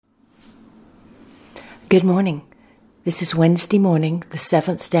Good morning. This is Wednesday morning, the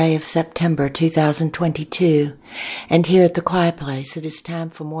 7th day of September 2022, and here at the Quiet Place it is time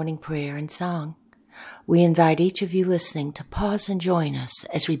for morning prayer and song. We invite each of you listening to pause and join us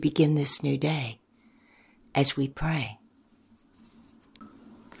as we begin this new day, as we pray.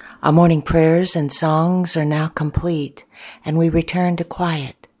 Our morning prayers and songs are now complete, and we return to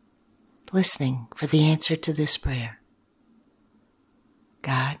quiet, listening for the answer to this prayer.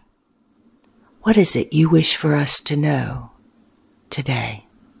 God, what is it you wish for us to know today?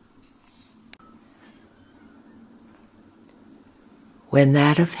 When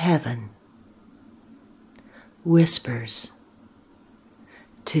that of heaven whispers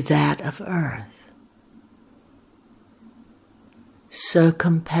to that of earth, so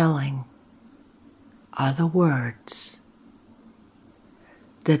compelling are the words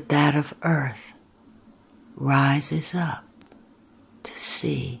that that of earth rises up to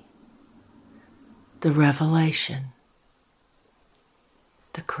see the revelation,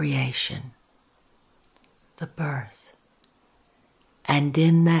 the creation, the birth, and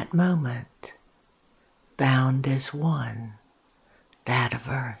in that moment, bound as one, that of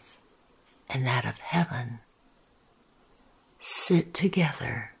earth and that of heaven, sit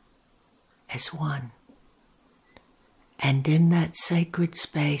together as one. And in that sacred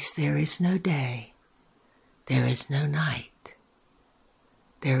space there is no day, there is no night,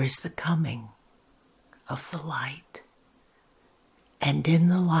 there is the coming of the light, and in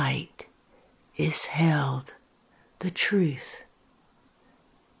the light is held the truth,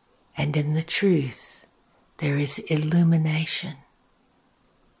 and in the truth there is illumination,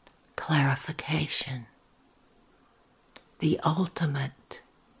 clarification, the ultimate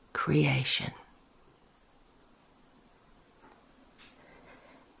creation.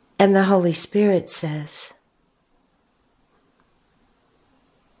 And the Holy Spirit says,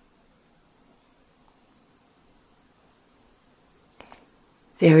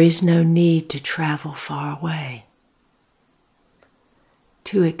 there is no need to travel far away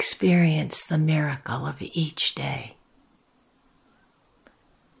to experience the miracle of each day.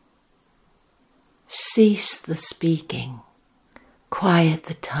 Cease the speaking, quiet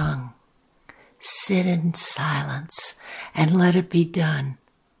the tongue, sit in silence and let it be done.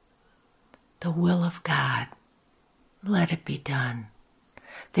 The will of God, let it be done.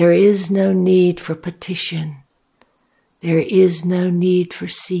 There is no need for petition. There is no need for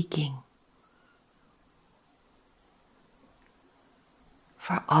seeking.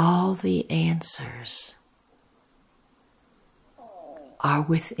 For all the answers are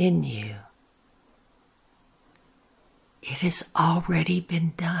within you. It has already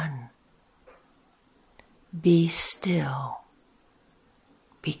been done. Be still,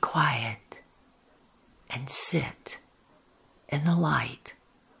 be quiet, and sit in the light.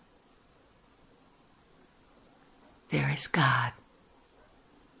 There is God.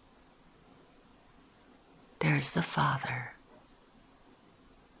 There is the Father.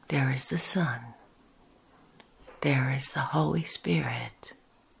 There is the Son. There is the Holy Spirit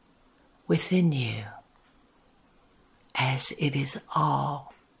within you, as it is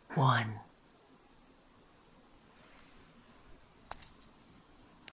all one.